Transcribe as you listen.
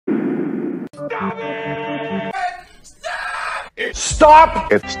Stop it! Stop it!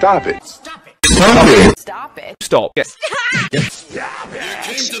 Stop it! Stop it! Stop it! Stop it! Stop. Yes. Stop it!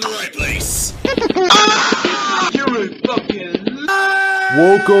 You came to the right place. You're a fucking liar!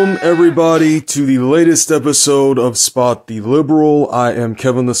 Welcome, everybody, to the latest episode of Spot the Liberal. I am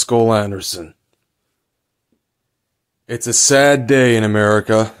Kevin the Skull Anderson. It's a sad day in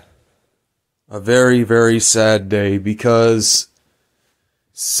America. A very, very sad day because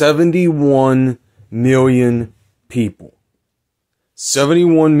 71 million people.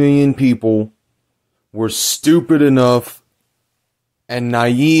 71 million people were stupid enough and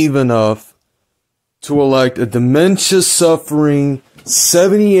naive enough to elect a dementia-suffering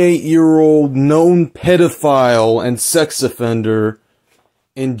 78-year-old known pedophile and sex offender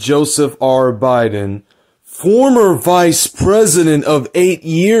in Joseph R. Biden, former vice president of 8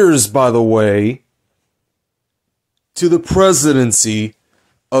 years, by the way, to the presidency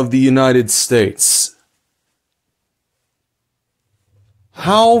of the United States.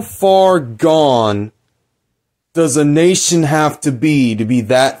 How far gone does a nation have to be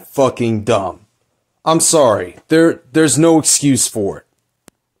that fucking dumb? I'm sorry. There's no excuse for it.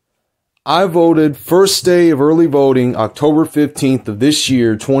 I voted first day of early voting, October 15th of this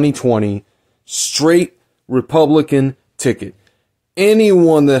year, 2020, straight Republican ticket.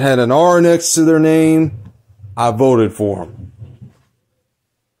 Anyone that had an R next to their name, I voted for them.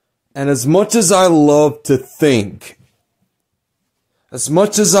 And as much as I love to think, as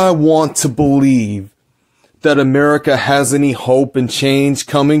much as I want to believe that America has any hope and change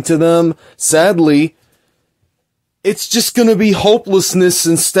coming to them, sadly, it's just going to be hopelessness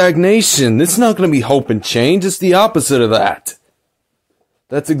and stagnation. It's not going to be hope and change. It's the opposite of that.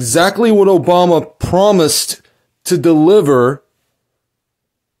 That's exactly what Obama promised to deliver.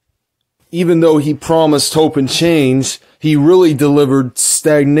 Even though he promised hope and change, he really delivered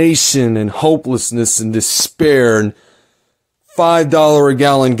stagnation and hopelessness and despair and $5 a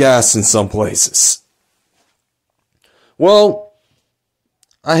gallon gas in some places. Well,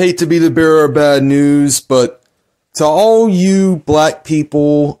 I hate to be the bearer of bad news, but to all you black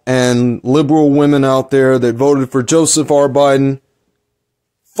people and liberal women out there that voted for Joseph R. Biden,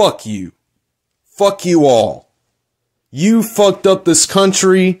 fuck you. Fuck you all. You fucked up this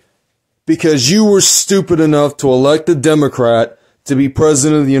country because you were stupid enough to elect a Democrat to be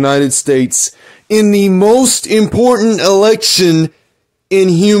president of the United States in the most important election in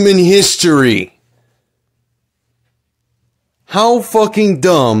human history. How fucking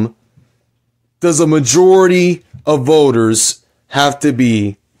dumb does a majority of voters have to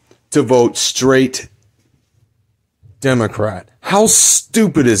be to vote straight Democrat? How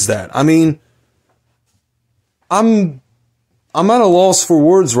stupid is that? I mean, I'm at a loss for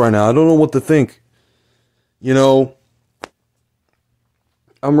words right now. I don't know what to think. You know,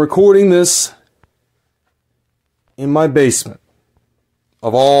 I'm recording this in my basement.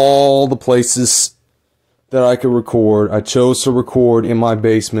 Of all the places that I could record, I chose to record in my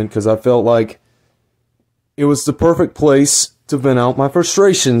basement because I felt like it was the perfect place to vent out my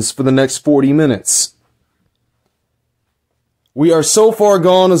frustrations for the next 40 minutes. We are so far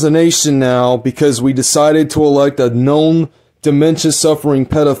gone as a nation now because we decided to elect a known dementia-suffering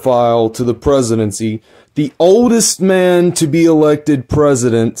pedophile to the presidency, the oldest man to be elected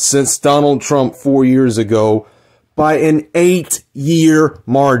president since Donald Trump 4 years ago, by an 8-year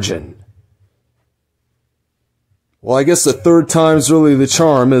margin. Well, I guess the third time's really the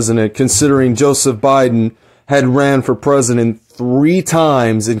charm, isn't it? Considering Joseph Biden had ran for president 3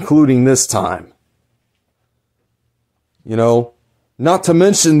 times, including this time. You know, not to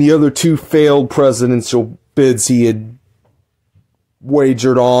mention the other 2 failed presidential bids he had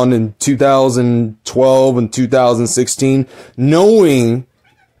wagered on in 2012 and 2016, knowing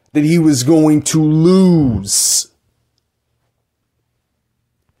that he was going to lose.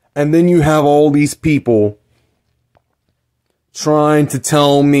 And then you have all these people trying to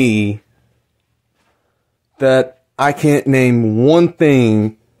tell me that I can't name one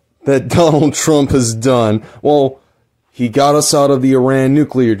thing that Donald Trump has done. Well, he got us out of the Iran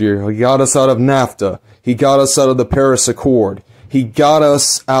nuclear deal. He got us out of NAFTA. He got us out of the Paris Accord. He got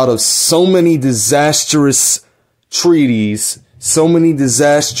us out of so many disastrous treaties, so many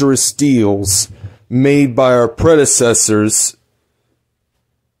disastrous deals made by our predecessors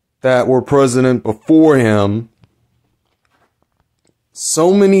that were president before him.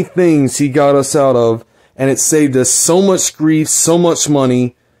 So many things he got us out of, and it saved us so much grief, so much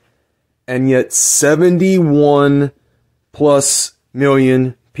money, and yet 71 plus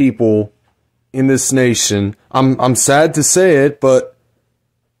million people in this nation, I'm sad to say it, but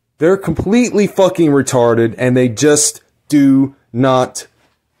they're completely fucking retarded, and they just do not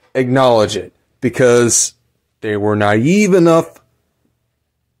acknowledge it because they were naive enough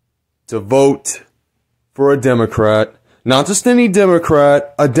to vote for a Democrat. Not just any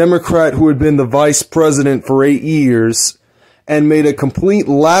Democrat, a Democrat who had been the vice president for 8 years and made a complete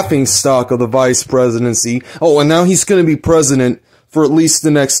laughingstock of the vice presidency. Oh, and now he's going to be president for at least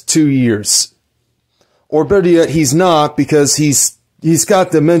the next 2 years. Or better yet, he's not, because he's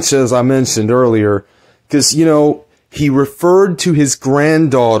got dementia, as I mentioned earlier. Because, you know, he referred to his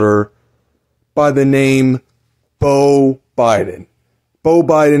granddaughter by the name Beau Biden. Beau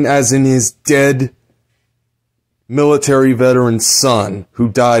Biden as in his dead military veteran son who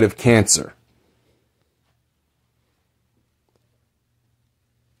died of cancer.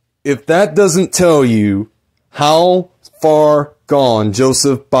 If that doesn't tell you how far gone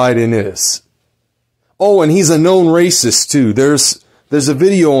Joseph Biden is. Oh, and he's a known racist too. There's a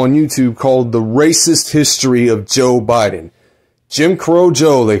video on YouTube called The Racist History of Joe Biden. Jim Crow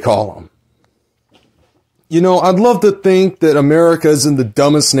Joe, they call him. You know, I'd love to think that America isn't the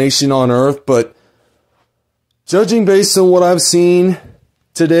dumbest nation on earth, but judging based on what I've seen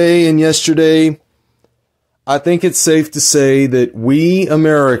today and yesterday, I think it's safe to say that we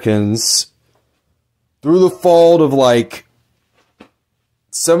Americans, through the fault of like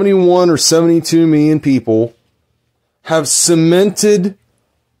 71 or 72 million people, have cemented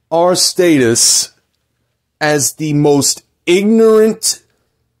our status as the most ignorant,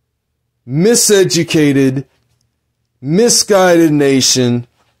 miseducated, misguided nation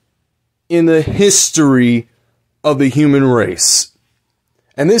in the history of the human race.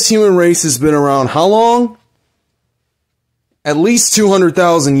 And this human race has been around how long? At least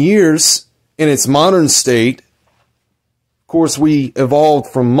 200,000 years in its modern state. Of course, we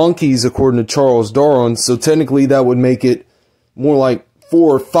evolved from monkeys according to Charles Darwin, so technically that would make it more like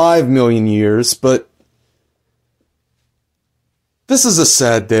 4 or 5 million years, but this is a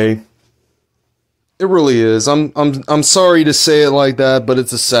sad day. It really is. I'm sorry to say it like that, but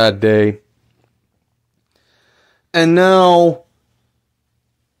it's a sad day. And now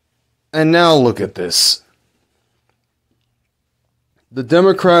look at this. The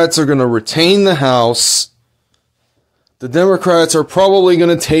Democrats are going to retain the House. The Democrats are probably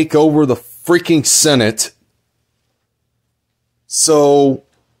going to take over the freaking Senate. So,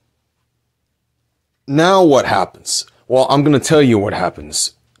 now what happens? Well, I'm going to tell you what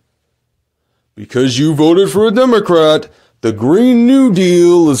happens. Because you voted for a Democrat, the Green New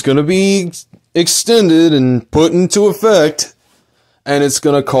Deal is going to be extended and put into effect. And it's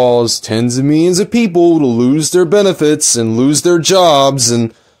going to cause tens of millions of people to lose their benefits and lose their jobs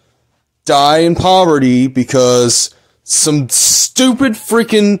and die in poverty because some stupid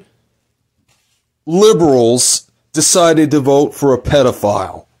freaking liberals decided to vote for a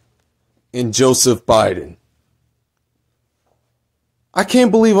pedophile in Joseph Biden. I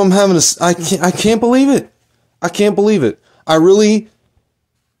can't believe I'm having a... I can't believe it. I can't believe it. I really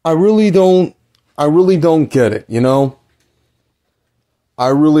don't get it, you know? I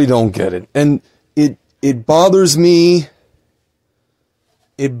really don't get it. And it bothers me.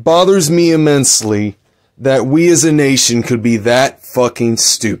 It bothers me immensely that we as a nation could be that fucking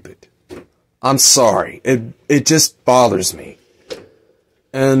stupid. I'm sorry. It just bothers me.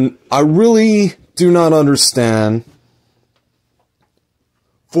 And I really do not understand,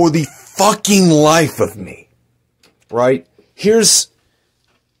 for the fucking life of me, right? Here's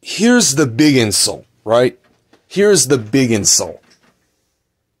the big insult, right? Here's the big insult.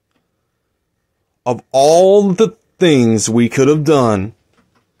 Of all the things we could have done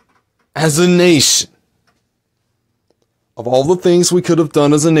as a nation, of all the things we could have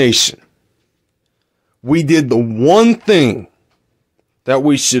done as a nation, we did the one thing that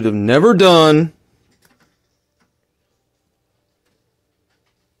we should have never done.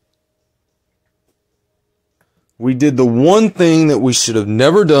 We did the one thing that we should have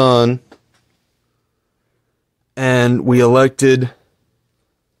never done, and we elected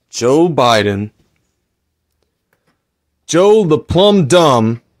Joe Biden, Joe the plumb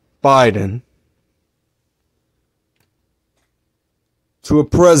dumb Biden, to a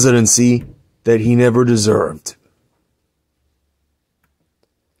presidency that he never deserved.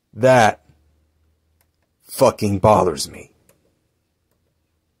 That fucking bothers me.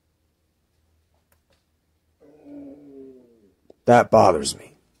 That bothers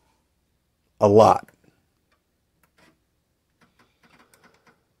me a lot.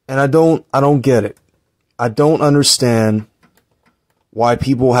 And I don't get it. I don't understand why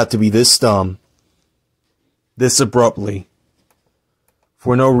people have to be this dumb, this abruptly,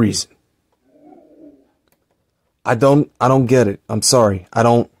 for no reason. I don't get it. I'm sorry. I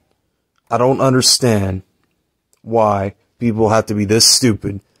don't understand why people have to be this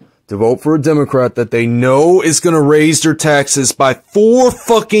stupid to vote for a Democrat that they know is going to raise their taxes by $4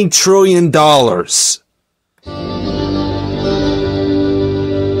 fucking trillion.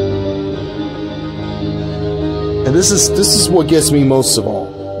 And this is what gets me most of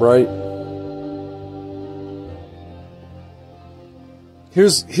all, right?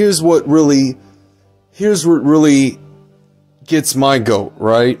 Here's what really gets my goat,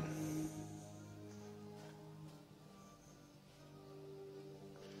 right?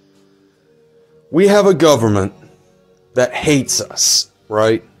 We have a government that hates us,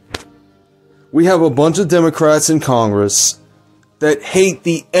 right? We have a bunch of Democrats in Congress that hate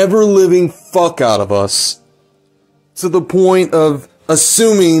the ever-living fuck out of us to the point of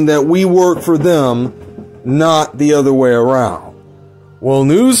assuming that we work for them, not the other way around. Well,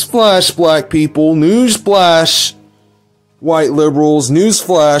 newsflash, black people, newsflash, white liberals,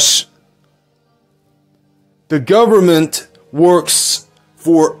 newsflash, the government works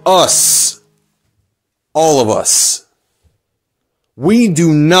for us. All of us. We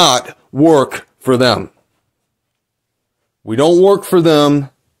do not work for them. We don't work for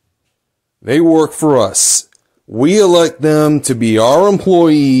them. They work for us. We elect them to be our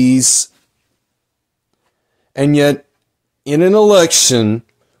employees. And yet, in an election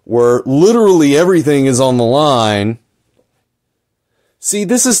where literally everything is on the line, see,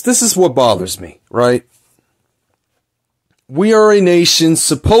 this is what bothers me, right? We are a nation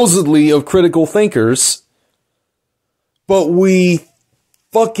supposedly of critical thinkers, but we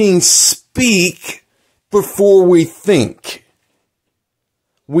fucking speak before we think.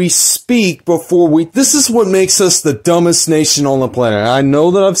 We speak before we... This is what makes us the dumbest nation on the planet. I know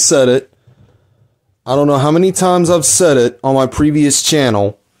that I've said it. I don't know how many times I've said it on my previous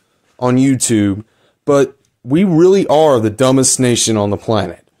channel on YouTube, but we really are the dumbest nation on the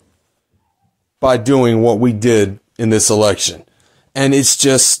planet by doing what we did in this election. And it's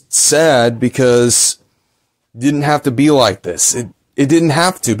just sad because it didn't have to be like this. It didn't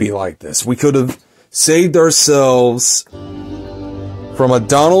have to be like this. We could have saved ourselves from a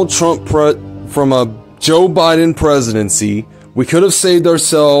Donald Trump, from a Joe Biden presidency. We could have saved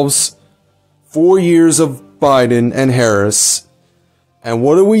ourselves 4 years of Biden and Harris. And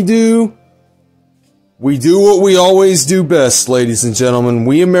what do? We do what we always do best, ladies and gentlemen.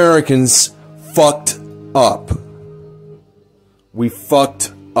 We Americans fucked up. We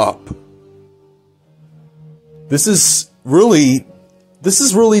fucked up. This is really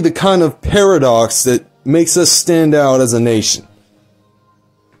the kind of paradox that makes us stand out as a nation.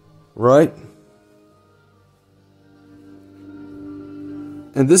 Right?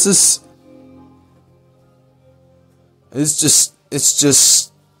 And this is... It's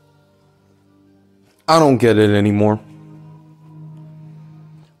just... I don't get it anymore.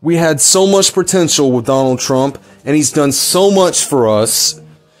 We had so much potential with Donald Trump, and he's done so much for us.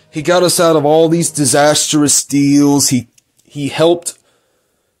 He got us out of all these disastrous deals. He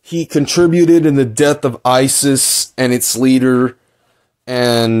contributed in the death of ISIS and its leader,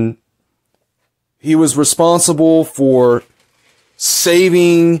 and he was responsible for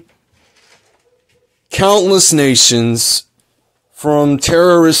saving countless nations from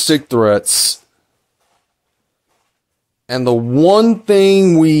terroristic threats. And the one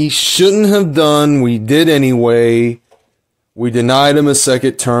thing we shouldn't have done, we did anyway. We denied him a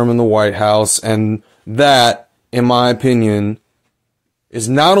second term in the White House. And that, in my opinion, is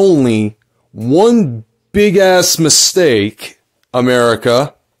not only one big-ass mistake,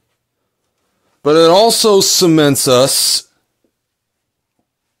 America, but it also cements us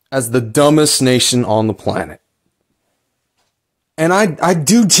as the dumbest nation on the planet. And I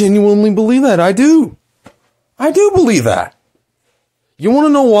do genuinely believe that. I do. I do believe that. You want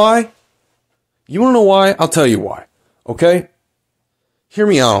to know why? You want to know why? I'll tell you why. Okay? Hear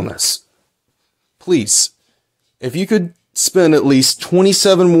me out on this. Please. If you could spend at least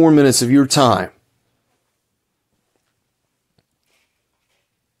 27 more minutes of your time.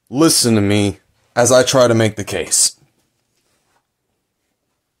 Listen to me as I try to make the case.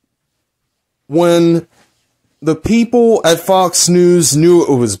 When the people at Fox News knew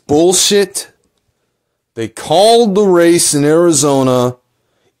it was bullshit, they called the race in Arizona,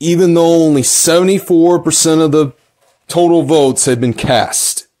 even though only 74% of the total votes had been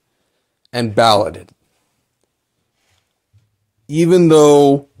cast and balloted. Even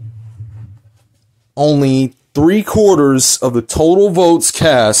though only 3/4 of the total votes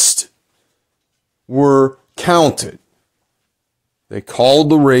cast were counted. They called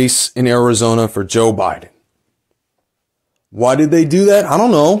the race in Arizona for Joe Biden. Why did they do that? I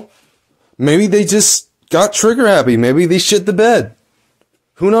don't know. Maybe they just got trigger happy. Maybe they shit the bed.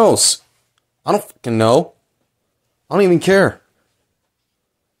 Who knows? I don't fucking know. I don't even care.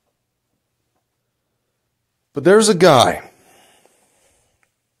 But there's a guy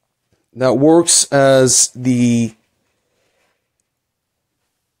that works as the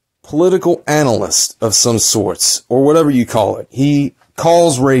political analyst of some sorts, or whatever you call it. He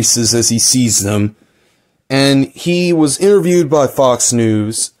calls races as he sees them, and he was interviewed by Fox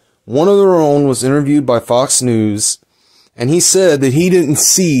News. One of their own was interviewed by Fox News, and he said that he didn't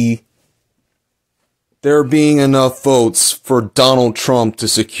see there being enough votes for Donald Trump to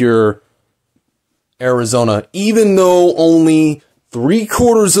secure Arizona, even though only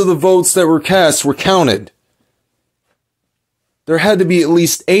 3/4 of the votes that were cast were counted. There had to be at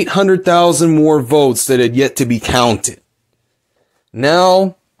least 800,000 more votes that had yet to be counted.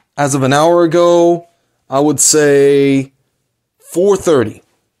 Now, as of an hour ago, I would say 4:30.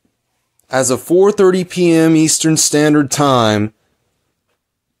 As of 4:30 p.m. Eastern Standard Time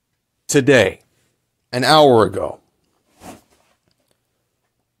today, an hour ago,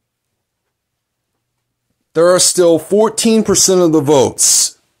 there are still 14% of the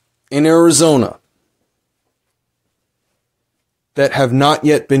votes in Arizona that have not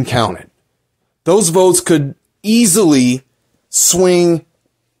yet been counted. Those votes could easily swing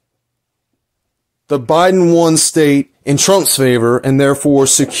the Biden won state in Trump's favor and therefore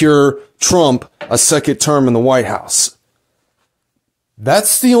secure Trump a second term in the White House.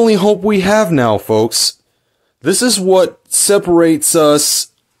 That's the only hope we have now, folks. This is what separates us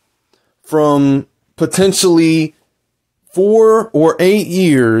from potentially 4 or 8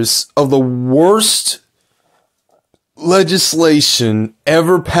 years of the worst legislation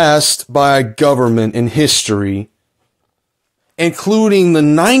ever passed by a government in history, including the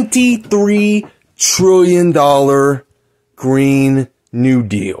 $93 trillion Green New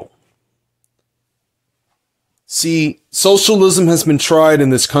Deal. See, socialism has been tried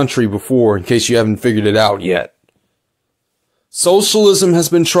in this country before, in case you haven't figured it out yet. Socialism has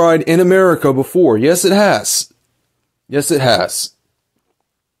been tried in America before. Yes, it has. Yes, it has.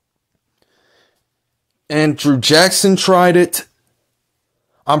 Andrew Jackson tried it.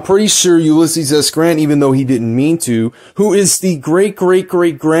 I'm pretty sure Ulysses S. Grant, even though he didn't mean to, who is the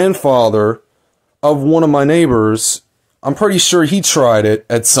great-great-great-grandfather of one of my neighbors, I'm pretty sure he tried it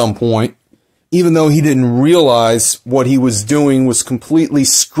at some point, even though he didn't realize what he was doing was completely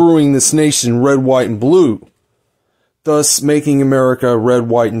screwing this nation red, white, and blue, thus making America red,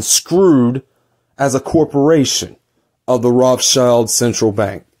 white, and screwed as a corporation of the Rothschild Central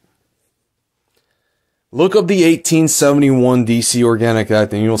Bank. Look up the 1871 DC Organic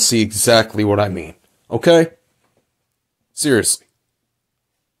Act and you'll see exactly what I mean. Okay? Seriously.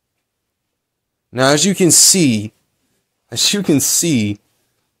 Now, as you can see,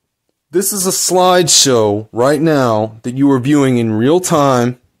 this is a slideshow right now that you are viewing in real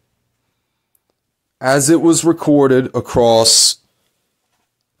time as it was recorded across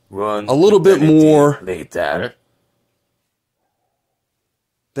a little bit more later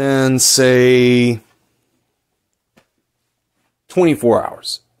than, say, 24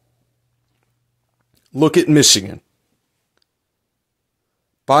 hours. Look at Michigan.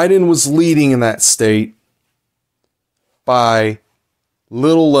 Biden was leading in that state by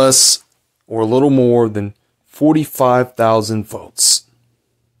little less or a little more than 45,000 votes.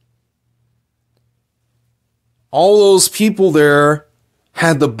 All those people there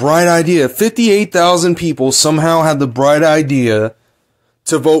had the bright idea. 58,000 people somehow had the bright idea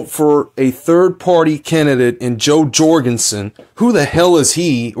to vote for a third-party candidate in Joe Jorgensen. Who the hell is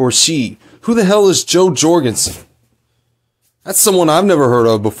he or she? Who the hell is Joe Jorgensen? That's someone I've never heard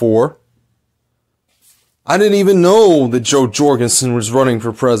of before. I didn't even know that Joe Jorgensen was running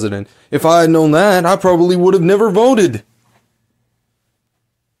for president. If I had known that, I probably would have never voted.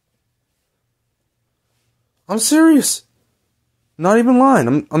 I'm serious. Not even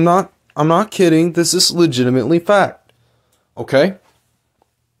lying. I'm not kidding. This is legitimately fact. Okay?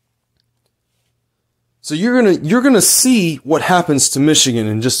 So you're gonna see what happens to Michigan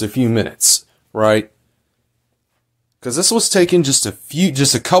in just a few minutes, right? Because this was taken just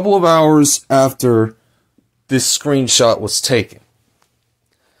a couple of hours after this screenshot was taken.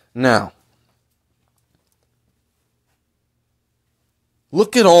 Now,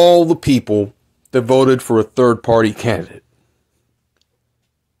 look at all the people that voted for a third-party candidate.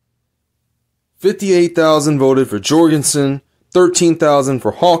 58,000 voted for Jorgensen, 13,000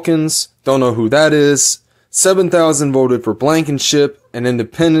 for Hawkins, don't know who that is, 7,000 voted for Blankenship, an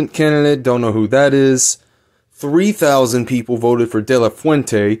independent candidate, don't know who that is, 3,000 people voted for De La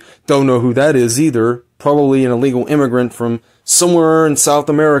Fuente, don't know who that is either, probably an illegal immigrant from somewhere in South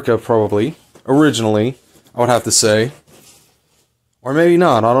America, probably, originally, I would have to say. Or maybe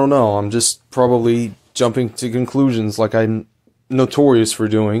not, I don't know, I'm just probably jumping to conclusions like I'm notorious for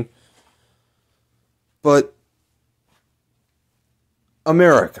doing. But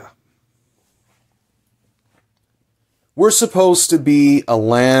America. We're supposed to be a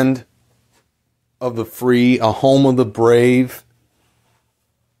land of the free, a home of the brave.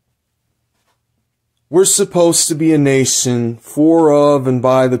 We're supposed to be a nation for, of, and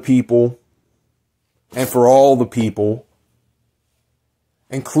by the people, and for all the people,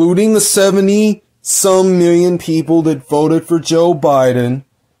 including the 70-some million people that voted for Joe Biden,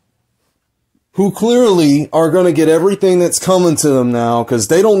 who clearly are going to get everything that's coming to them now, because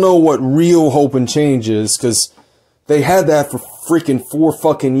they don't know what real hope and change is, because they had that for freaking 4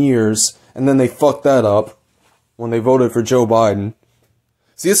 fucking years, and then they fucked that up when they voted for Joe Biden.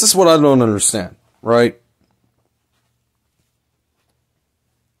 See, this is what I don't understand, right?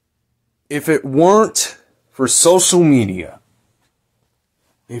 If it weren't for social media,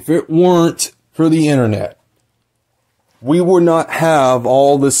 if it weren't for the internet, we would not have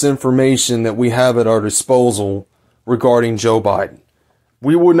all this information that we have at our disposal regarding Joe Biden.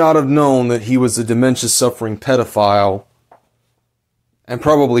 We would not have known that he was a dementia-suffering pedophile, and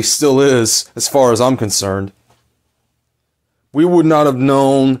probably still is, as far as I'm concerned. We would not have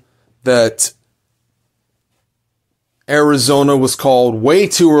known that Arizona was called way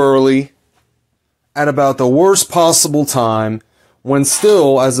too early, at about the worst possible time, when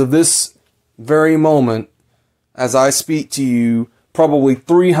still, as of this very moment, as I speak to you, probably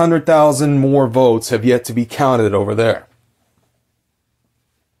 300,000 more votes have yet to be counted over there.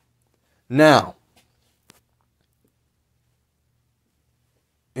 Now,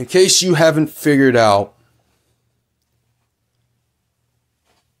 in case you haven't figured out,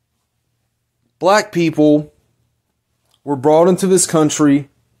 black people were brought into this country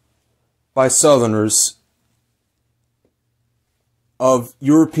by Southerners of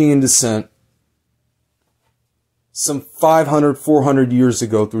European descent some 500, 400 years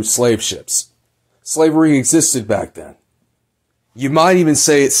ago through slave ships. Slavery existed back then. You might even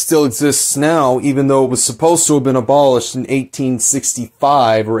say it still exists now, even though it was supposed to have been abolished in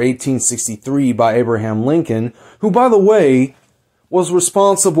 1865 or 1863 by Abraham Lincoln, who, by the way, was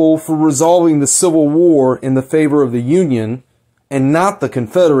responsible for resolving the Civil War in the favor of the Union, and not the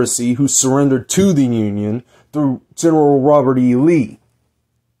Confederacy, who surrendered to the Union through General Robert E. Lee.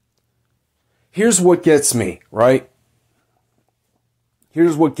 Here's what gets me, right?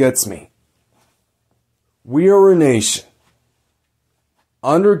 Here's what gets me. We are a nation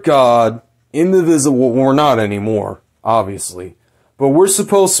under God, indivisible. Well, we're not anymore, obviously. But we're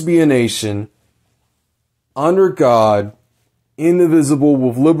supposed to be a nation under God, indivisible,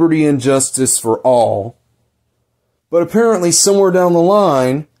 with liberty and justice for all. But apparently somewhere down the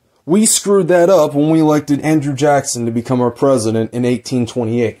line, we screwed that up when we elected Andrew Jackson to become our president in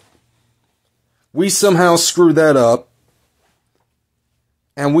 1828. We somehow screwed that up.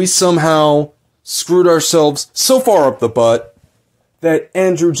 And we somehow screwed ourselves so far up the butt that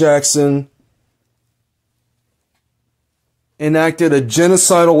Andrew Jackson enacted a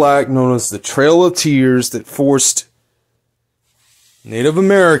genocidal act known as the Trail of Tears that forced Native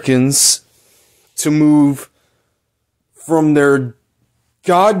Americans to move from their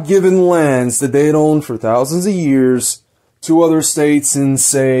God-given lands that they had owned for thousands of years to other states in,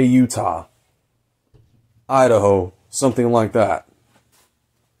 say, Utah, Idaho, something like that.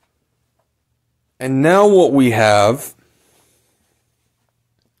 And now what we have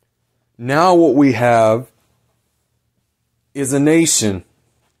is a nation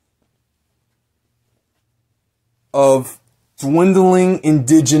of dwindling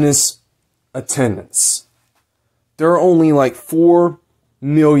indigenous attendance. There are only like 4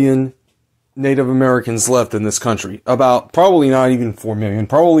 million Native Americans left in this country. About, probably not even 4 million,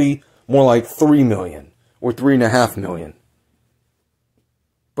 probably more like 3 million or 3.5 million.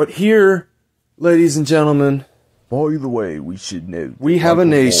 But here, ladies and gentlemen, by the way, we should note we have a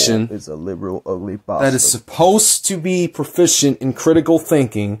nation is a liberal, ugly bastard that is supposed to be proficient in critical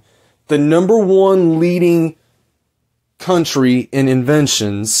thinking, the #1 leading country in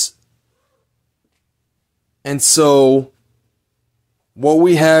inventions. And so, what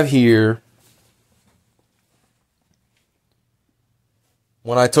we have here,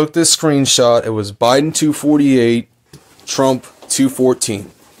 when I took this screenshot, it was Biden 248, Trump 214.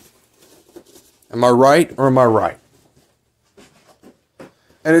 Am I right or am I right?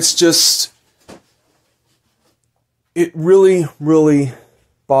 And it's just, it really, really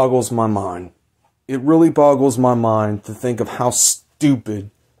boggles my mind. It really boggles my mind to think of how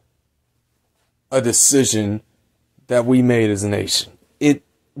stupid a decision that we made as a nation. It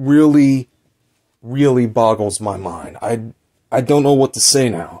really, really boggles my mind. I don't know what to say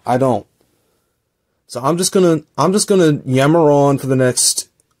now. I don't. So I'm just gonna yammer on for the next,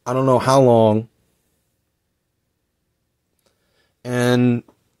 I don't know how long. And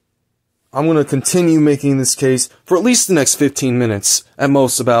I'm going to continue making this case for at least the next 15 minutes, at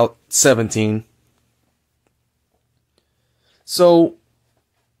most about 17. So,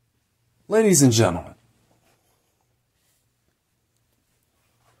 ladies and gentlemen,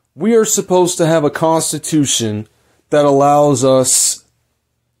 we are supposed to have a constitution that allows us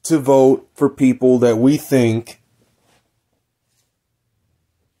to vote for people that we think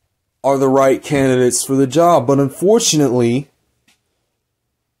are the right candidates for the job. But unfortunately,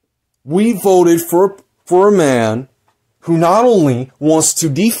 we voted for a man who not only wants to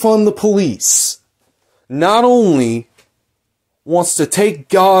defund the police, not only wants to take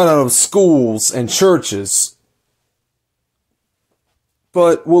God out of schools and churches,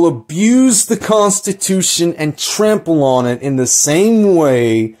 but will abuse the Constitution and trample on it in the same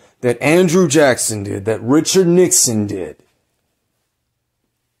way that Andrew Jackson did, that Richard Nixon did,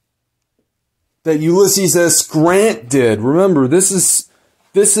 that Ulysses S. Grant did. Remember, this is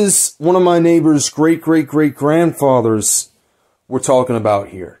one of my neighbor's great-great-great-grandfathers we're talking about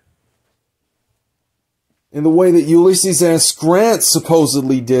here. In the way that Ulysses S. Grant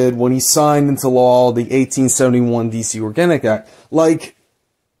supposedly did when he signed into law the 1871 D.C. Organic Act. Like,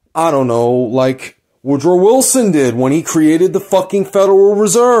 I don't know, like Woodrow Wilson did when he created the fucking Federal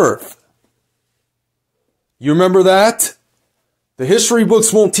Reserve. You remember that? The history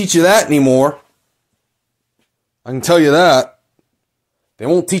books won't teach you that anymore. I can tell you that. They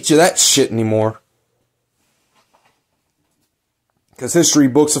won't teach you that shit anymore. Because history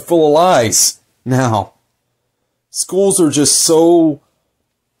books are full of lies now. Schools are just so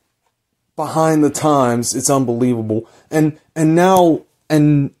behind the times, it's unbelievable. And now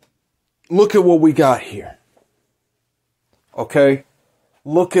look at what we got here. Okay?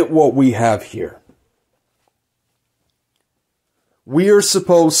 Look at what we have here. We are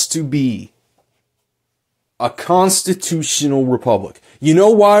supposed to be a constitutional republic. You know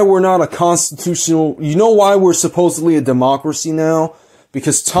why we're not a constitutional... You know why we're supposedly a democracy now?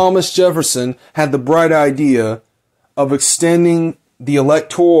 Because Thomas Jefferson had the bright idea of extending the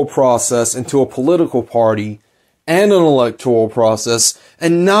electoral process into a political party and an electoral process.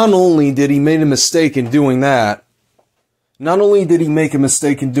 And not only did he make a mistake in doing that,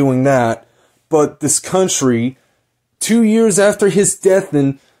 but this country, 2 years after his death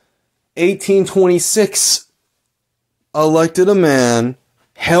in 1826, elected a man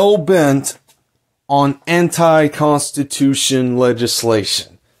hell-bent on anti-constitution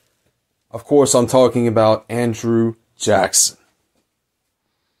legislation. Of course, I'm talking about Andrew Jackson.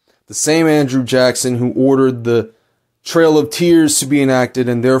 The same Andrew Jackson who ordered the Trail of Tears to be enacted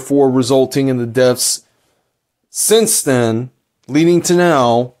and therefore resulting in the deaths since then, leading to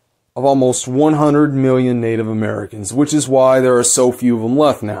now, of almost 100 million Native Americans, which is why there are so few of them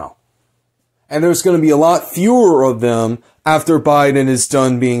left now. And there's going to be a lot fewer of them after Biden is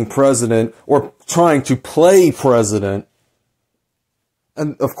done being president or trying to play president.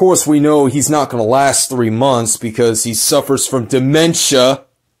 And of course we know he's not going to last 3 months because he suffers from dementia.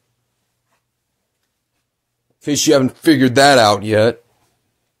 In case you haven't figured that out yet.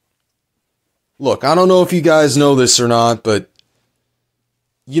 Look, I don't know if you guys know this or not, but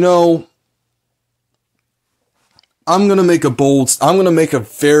you know, I'm going to make a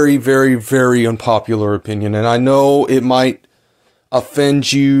very, very, very unpopular opinion. And I know it might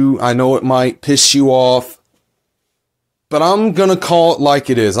offend you. I know it might piss you off. But I'm going to call it like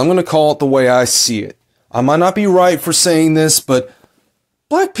it is. I'm going to call it the way I see it. I might not be right for saying this, but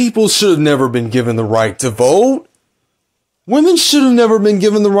black people should have never been given the right to vote. Women should have never been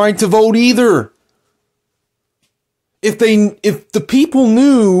given the right to vote either. If the people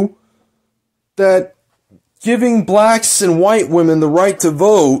knew that giving blacks and white women the right to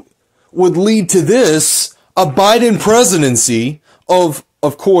vote would lead to this, a Biden presidency, of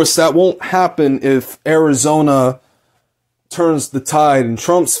course that won't happen if Arizona turns the tide in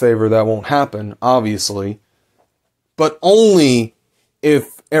Trump's favor. That won't happen, obviously. But only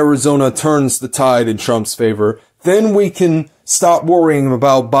if Arizona turns the tide in Trump's favor, then we can stop worrying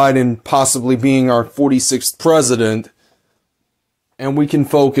about Biden possibly being our 46th president, and we can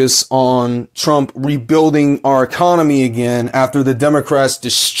focus on Trump rebuilding our economy again after the Democrats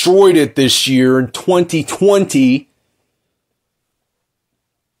destroyed it this year in 2020.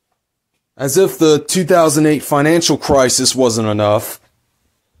 As if the 2008 financial crisis wasn't enough.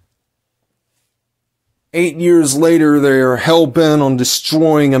 8 years later, they are hell-bent on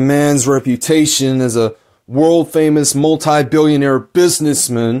destroying a man's reputation as a world-famous multi-billionaire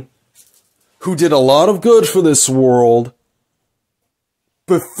businessman who did a lot of good for this world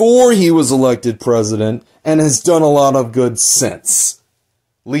before he was elected president and has done a lot of good since,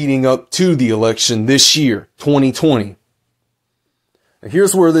 leading up to the election this year, 2020.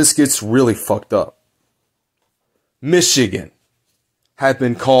 Here's where this gets really fucked up. Michigan had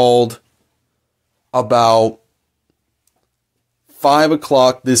been called about 5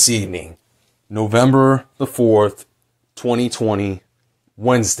 o'clock this evening, November the 4th, 2020,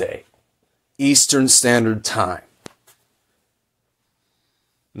 Wednesday, Eastern Standard Time.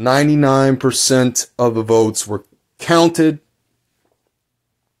 99% of the votes were counted.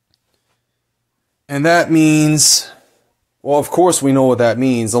 And that means, well, of course we know what that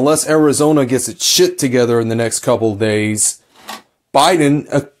means. Unless Arizona gets its shit together in the next couple of days, Biden,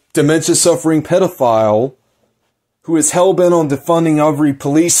 a dementia-suffering pedophile who is hell-bent on defunding every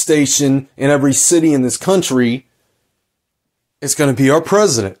police station in every city in this country, is going to be our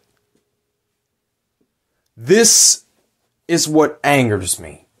president. This is what angers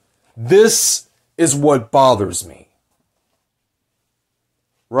me. This is what bothers me.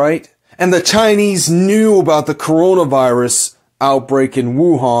 Right? And the Chinese knew about the coronavirus outbreak in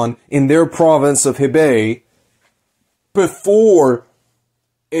Wuhan in their province of Hebei before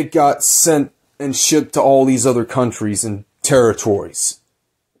it got sent and shipped to all these other countries and territories.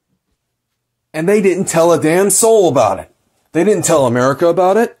 And they didn't tell a damn soul about it. They didn't tell America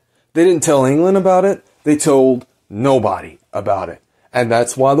about it. They didn't tell England about it. They told nobody about it. And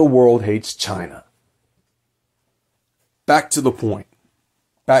that's why the world hates China. Back to the point.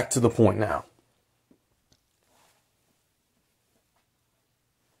 Back to the point now.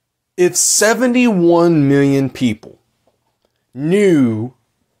 If 71 million people knew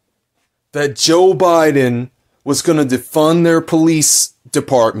that Joe Biden was going to defund their police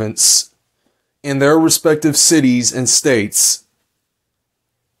departments in their respective cities and states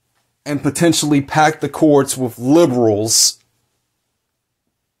and potentially pack the courts with liberals,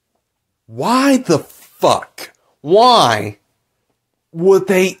 why the fuck? Why would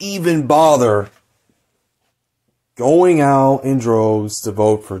they even bother going out in droves to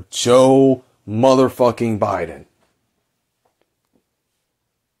vote for Joe motherfucking Biden?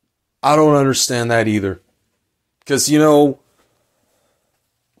 I don't understand that either. Because, you know,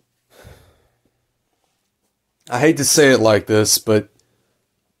 I hate to say it like this, but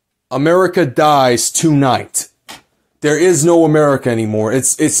America dies tonight. There is no America anymore.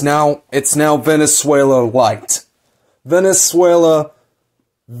 It's now Venezuela light. Venezuela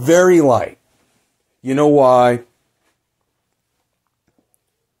very light. You know why?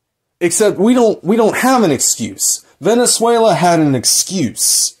 Except we don't have an excuse. Venezuela had an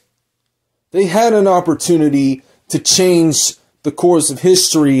excuse. They had an opportunity to change the course of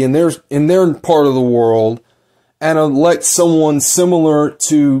history in their part of the world and elect someone similar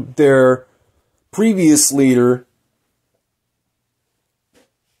to their previous leader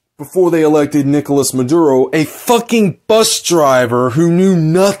before they elected Nicolas Maduro, a fucking bus driver who knew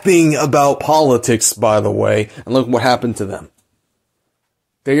nothing about politics, by the way. And look what happened to them.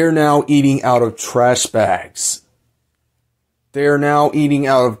 They are now eating out of trash bags. They are now eating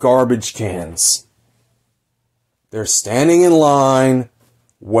out of garbage cans. They're standing in line,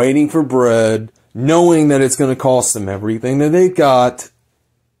 waiting for bread, knowing that it's going to cost them everything that they got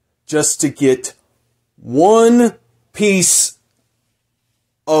just to get one piece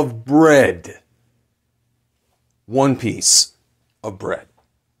of bread. One piece of bread.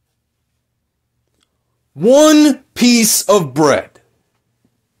 One piece of bread.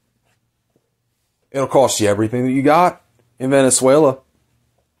 It'll cost you everything that you got in Venezuela.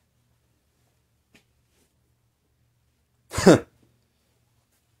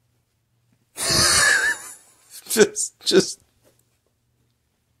 just.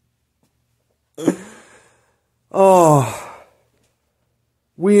 Oh.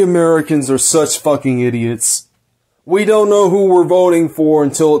 We Americans are such fucking idiots. We don't know who we're voting for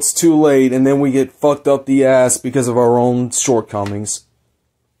until it's too late, and then we get fucked up the ass because of our own shortcomings.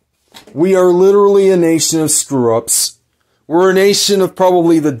 We are literally a nation of screw-ups. We're a nation of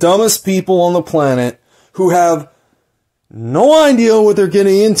probably the dumbest people on the planet who have no idea what they're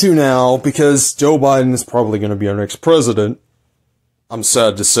getting into now because Joe Biden is probably going to be our next president. I'm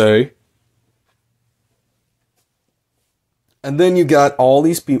sad to say. And then you got all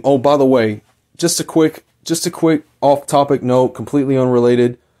these people. Oh, by the way, just a quick off-topic note, completely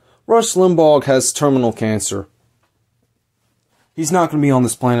unrelated. Rush Limbaugh has terminal cancer. He's not going to be on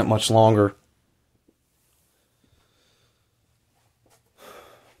this planet much longer.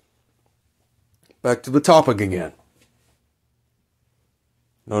 Back to the topic again.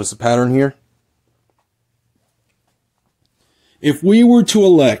 Notice the pattern here? If we were to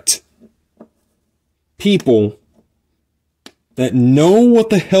elect people that know what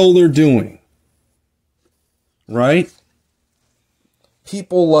the hell they're doing, right?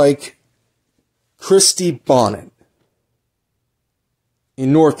 People like Christy Bonnet,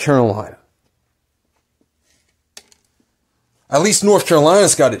 in North Carolina. At least North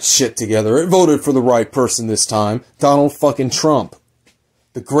Carolina's got its shit together. It voted for the right person this time. Donald fucking Trump.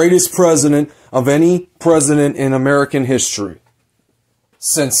 The greatest president of any president in American history.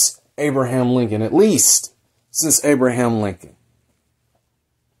 Since Abraham Lincoln. At least since Abraham Lincoln.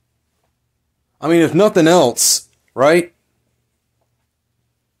 I mean, if nothing else, right?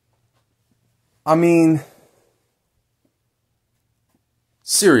 I mean,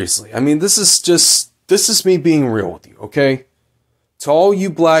 seriously. I mean, this is me being real with you, okay? To all you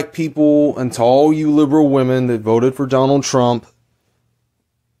black people and to all you liberal women that voted for Donald Trump,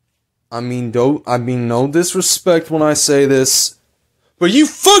 I mean no disrespect when I say this, but you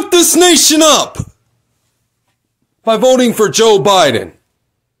fucked this nation up by voting for Joe Biden.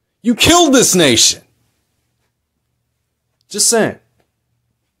 You killed this nation. Just saying.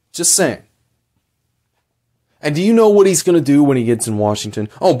 Just saying. And do you know what he's going to do when he gets in Washington?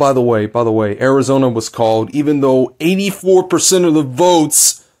 Oh, by the way, Arizona was called, even though 84% of the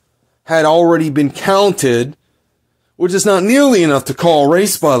votes had already been counted, which is not nearly enough to call a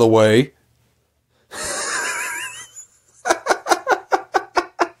race, by the way.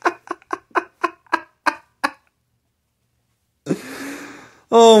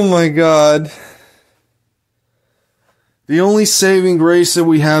 Oh my God. The only saving grace that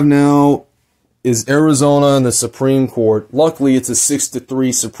we have now is Arizona and the Supreme Court. Luckily, it's a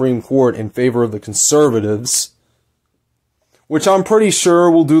 6-3 Supreme Court in favor of the conservatives, which I'm pretty sure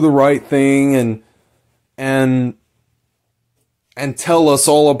will do the right thing and tell us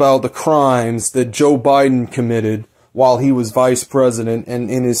all about the crimes that Joe Biden committed while he was vice president and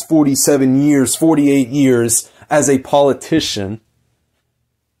in his 48 years as a politician.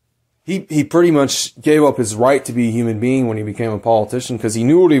 He pretty much gave up his right to be a human being when he became a politician because he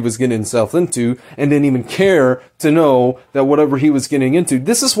knew what he was getting himself into and didn't even care to know that whatever he was getting into.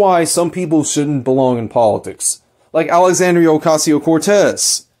 This is why some people shouldn't belong in politics. Like Alexandria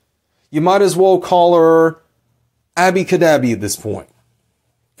Ocasio-Cortez. You might as well call her Abby Cadabby at this point.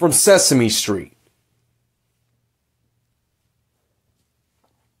 From Sesame Street.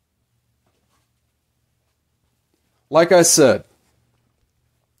 Like I said,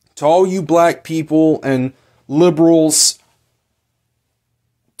 to all you black people and liberals,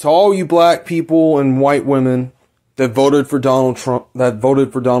 to all you black people and white women that voted for Donald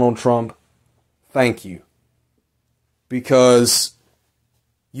Trump, thank you. Because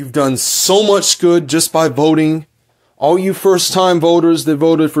you've done so much good just by voting. All you first-time voters that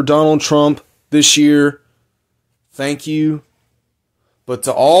voted for Donald Trump this year, thank you. But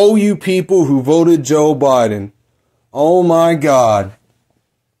to all you people who voted Joe Biden, oh my God.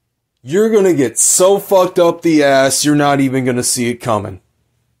 You're going to get so fucked up the ass, you're not even going to see it coming.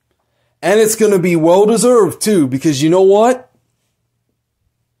 And it's going to be well-deserved, too, because you know what?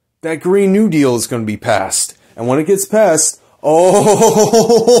 That Green New Deal is going to be passed. And when it gets passed,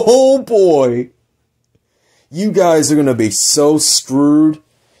 oh boy. You guys are going to be so screwed.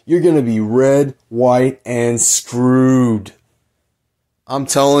 You're going to be red, white, and screwed. I'm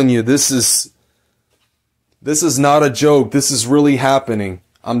telling you, this is not a joke. This is really happening.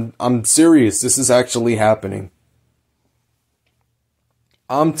 I'm serious. This is actually happening.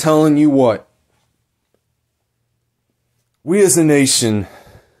 I'm telling you what. We as a nation,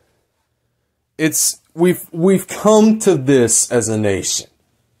 we've come to this as a nation.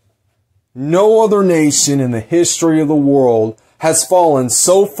 No other nation in the history of the world has fallen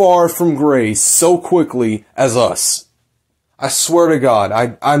so far from grace so quickly as us. I swear to God,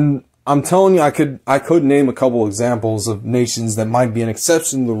 I'm telling you, I could name a couple examples of nations that might be an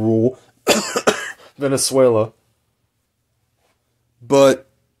exception to the rule. Venezuela. But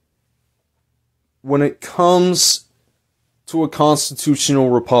when it comes to a constitutional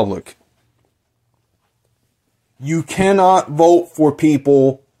republic, you cannot vote for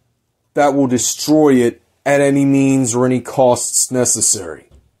people that will destroy it at any means or any costs necessary.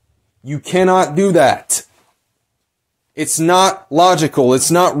 You cannot do that. It's not logical.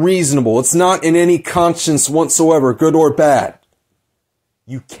 It's not reasonable. It's not in any conscience whatsoever, good or bad.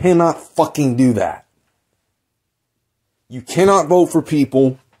 You cannot fucking do that. You cannot vote for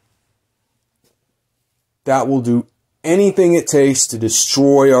people that will do anything it takes to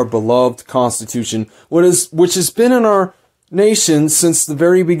destroy our beloved Constitution, which has been in our nation since the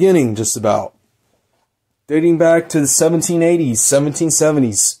very beginning, just about. Dating back to the 1780s,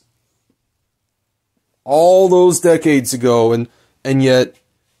 1770s. All those decades ago, and yet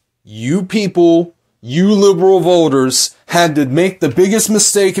you people, you liberal voters, had to make the biggest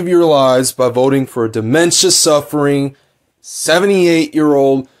mistake of your lives by voting for a dementia-suffering,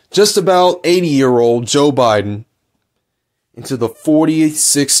 78-year-old, just about 80-year-old Joe Biden, into the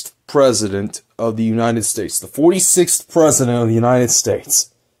 46th president of the United States. The 46th president of the United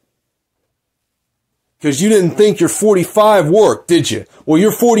States. Because you didn't think your 45 worked, did you? Well,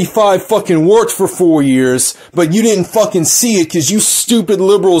 your 45 fucking worked for 4 years, but you didn't fucking see it because you stupid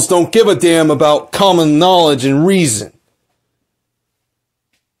liberals don't give a damn about common knowledge and reason.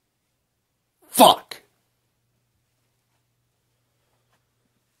 Fuck.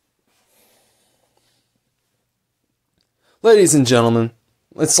 Ladies and gentlemen,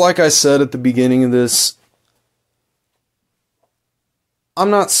 it's like I said at the beginning of this.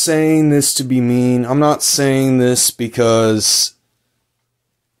 I'm not saying this to be mean. I'm not saying this because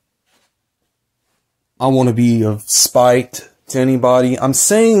I want to be of spite to anybody. I'm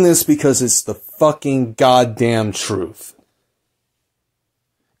saying this because it's the fucking goddamn truth.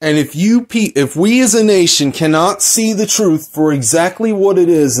 And if we as a nation cannot see the truth for exactly what it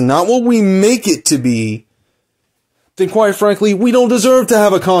is, and not what we make it to be, then quite frankly, we don't deserve to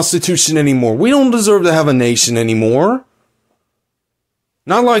have a constitution anymore. We don't deserve to have a nation anymore.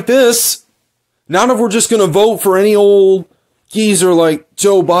 Not like this. Not if we're just going to vote for any old geezer like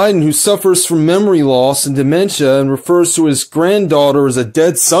Joe Biden who suffers from memory loss and dementia and refers to his granddaughter as a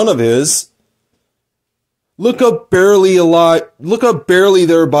dead son of his. Look up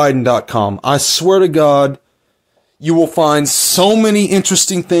barelytherebiden.com. I swear to God, you will find so many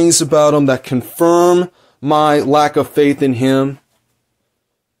interesting things about him that confirm my lack of faith in him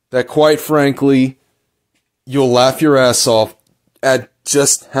that quite frankly, you'll laugh your ass off at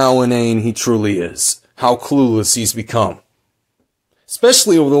just how inane he truly is. How clueless he's become.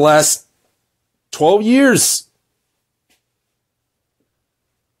 Especially over the last 12 years.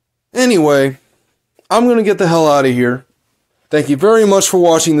 Anyway, I'm going to get the hell out of here. Thank you very much for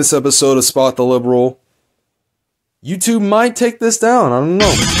watching this episode of Spot the Liberal. YouTube might take this down. I don't know.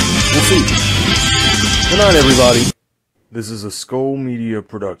 We'll see. Good night, everybody. This is a Skull Media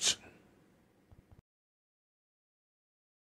production.